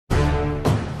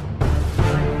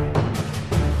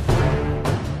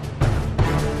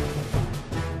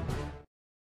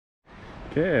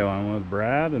Okay, well, I'm with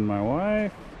Brad and my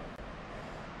wife.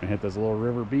 I hit this little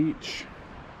river beach.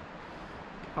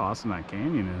 Look how awesome that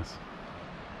canyon is.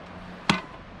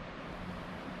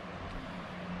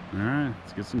 Alright,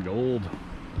 let's get some gold.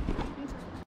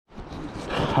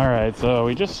 Alright, so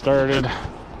we just started.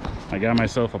 I got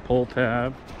myself a pull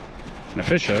tab and a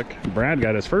fish hook. Brad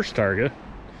got his first target.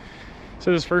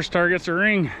 So his first target's a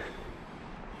ring.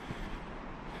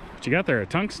 What you got there, a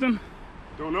tungsten?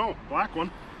 Don't know, black one.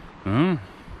 Oh.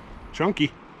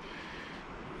 Chunky.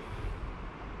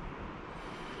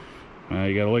 Well,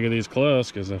 you gotta look at these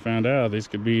close because I found out these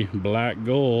could be black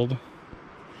gold.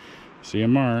 See a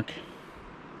mark.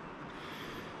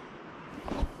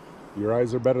 Your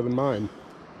eyes are better than mine.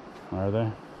 Are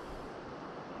they?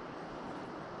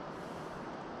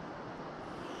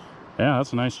 Yeah,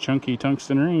 that's a nice chunky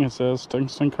tungsten ring. It says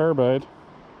tungsten carbide.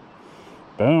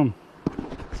 Boom.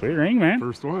 Sweet ring, man.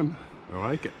 First one. I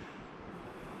like it.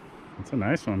 That's a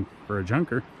nice one for a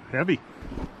junker. Heavy.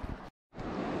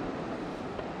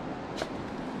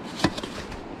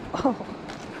 Oh.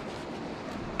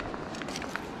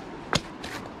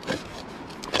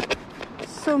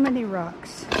 So many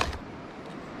rocks.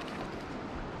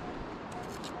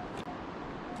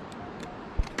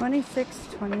 $26,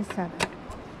 $27.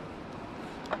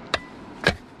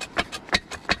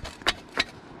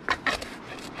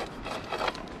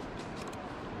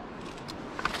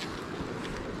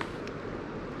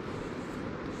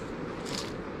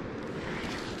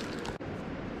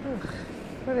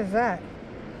 What is that?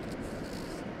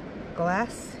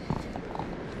 Glass?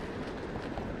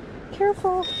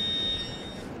 Careful!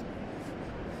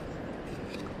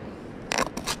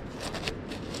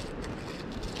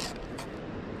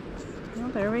 Well,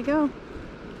 there we go.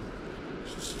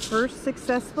 First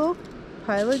successful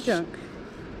pile of junk.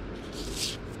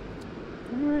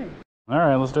 Alright.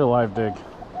 Alright, let's do a live dig.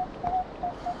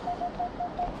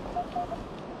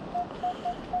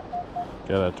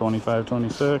 Got a 25,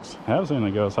 26. I haven't seen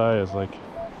it go as high as like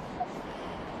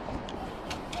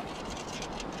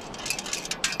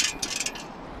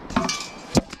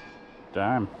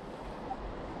dime.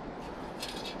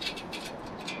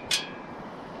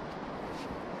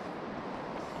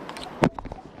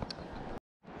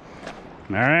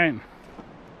 All right,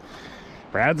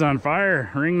 Brad's on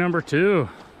fire. Ring number 2.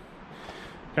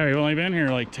 God, we've only been here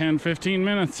like 10-15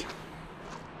 minutes.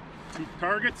 2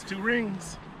 targets, 2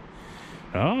 rings.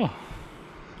 Oh,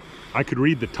 I could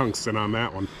read the tungsten on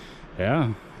that one.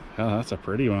 yeah. Oh, that's a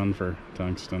pretty one for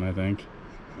tungsten, I think.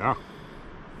 Yeah.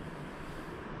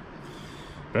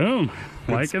 Boom.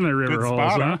 Good, liking the river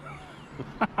holes, spot,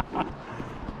 huh?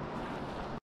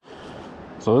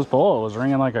 So this bullet was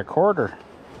ringing like a quarter.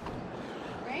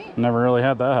 Right? Never really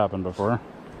had that happen before.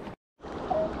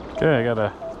 Okay, I got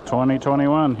a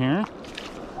 2021 here.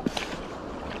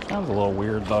 Sounds a little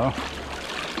weird though.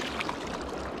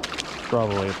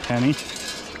 Probably a penny.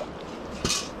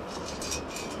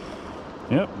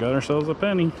 Yep, got ourselves a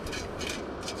penny.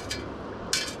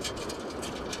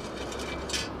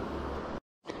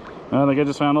 I think I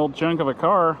just found an old chunk of a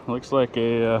car. Looks like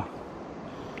a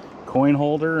coin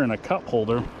holder and a cup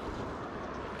holder.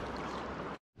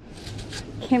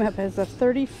 Came up as a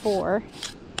 34.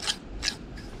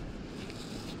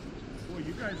 Well,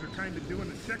 you guys are kind of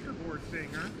doing a checkerboard thing,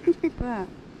 huh? Look at that.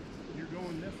 You're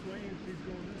going this way and she's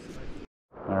going this way.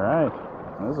 All right,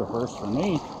 this is a first for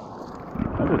me.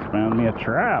 I just found me a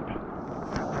trap.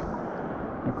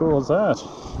 How cool is that?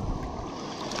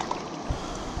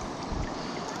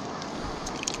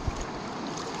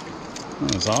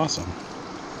 That is awesome.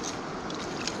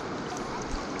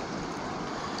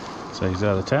 So he's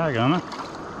got a tag on it.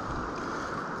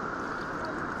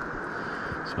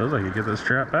 Suppose I could get this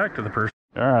trap back to the person.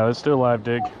 All right, let's do a live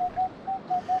dig.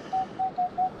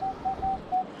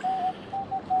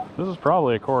 This is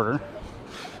probably a quarter.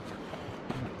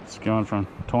 It's going from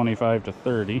 25 to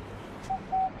 30.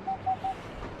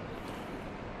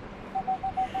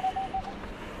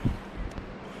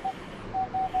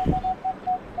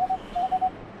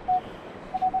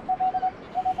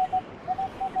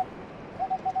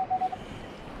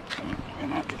 I'm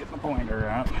gonna have to get the pointer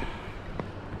out.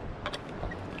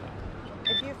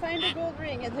 If you find a gold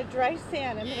ring in the dry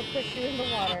sand, I'm going to push you in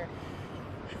the water.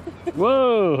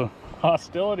 Whoa!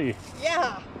 Hostility.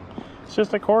 Yeah. It's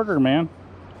just a quarter, man.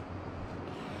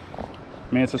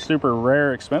 I mean, it's a super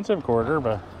rare, expensive quarter,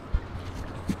 but...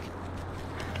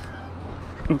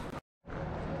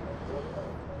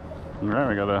 Alright,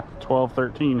 we got a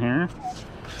 12-13 here.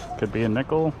 Could be a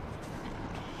nickel.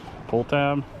 Pull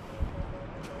tab.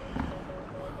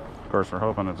 Of course, we're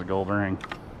hoping it's a gold ring.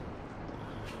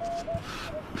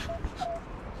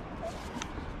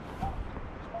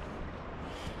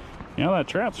 Yeah, that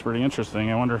trap's pretty interesting.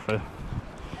 I wonder if I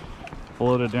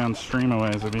floated downstream a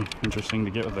ways. It'd be interesting to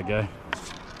get with the guy.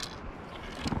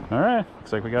 All right,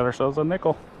 looks like we got ourselves a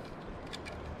nickel.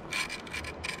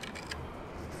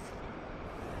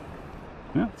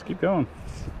 Yeah, let's keep going.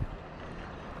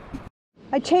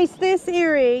 I chased this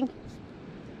earring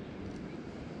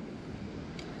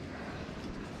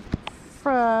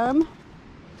from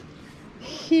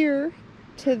here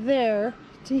to there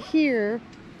to here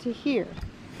to here.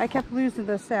 I kept losing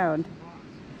the sound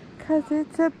because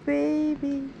it's a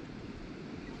baby.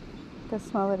 That's how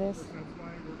small it is. That's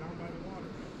why we're down by the water.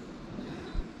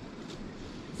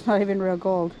 It's not even real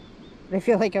gold, but I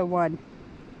feel like I won.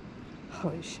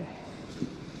 Holy shit.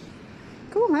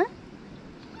 Cool, huh?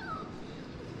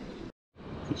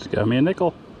 Just got me a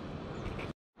nickel.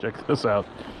 Check this out.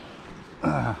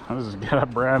 I just got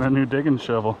Brad a new digging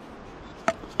shovel.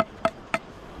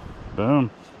 Boom.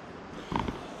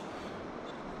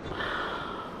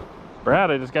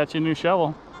 Brad, I just got you a new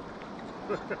shovel.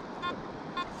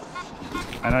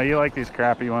 I know you like these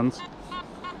crappy ones.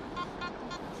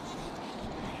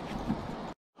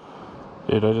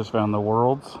 Dude, I just found the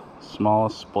world's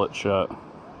smallest split shut.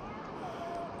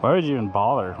 Why would you even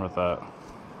bother with that?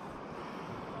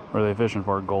 What are they fishing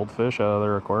for? Goldfish out of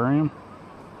their aquarium?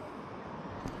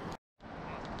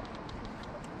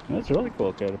 That's a really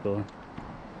cool caterpillar.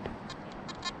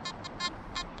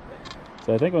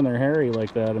 So I think when they're hairy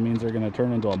like that, it means they're going to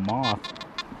turn into a moth.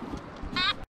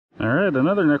 Alright,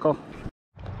 another nickel.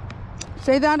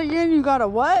 Say that again, you got a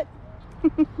what?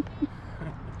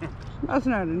 That's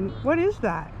not a, what is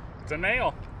that? It's a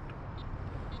nail.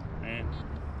 Man,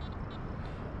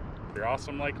 if you're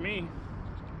awesome like me.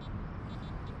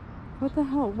 What the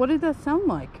hell? What did that sound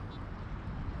like?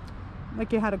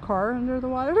 Like you had a car under the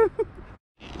water?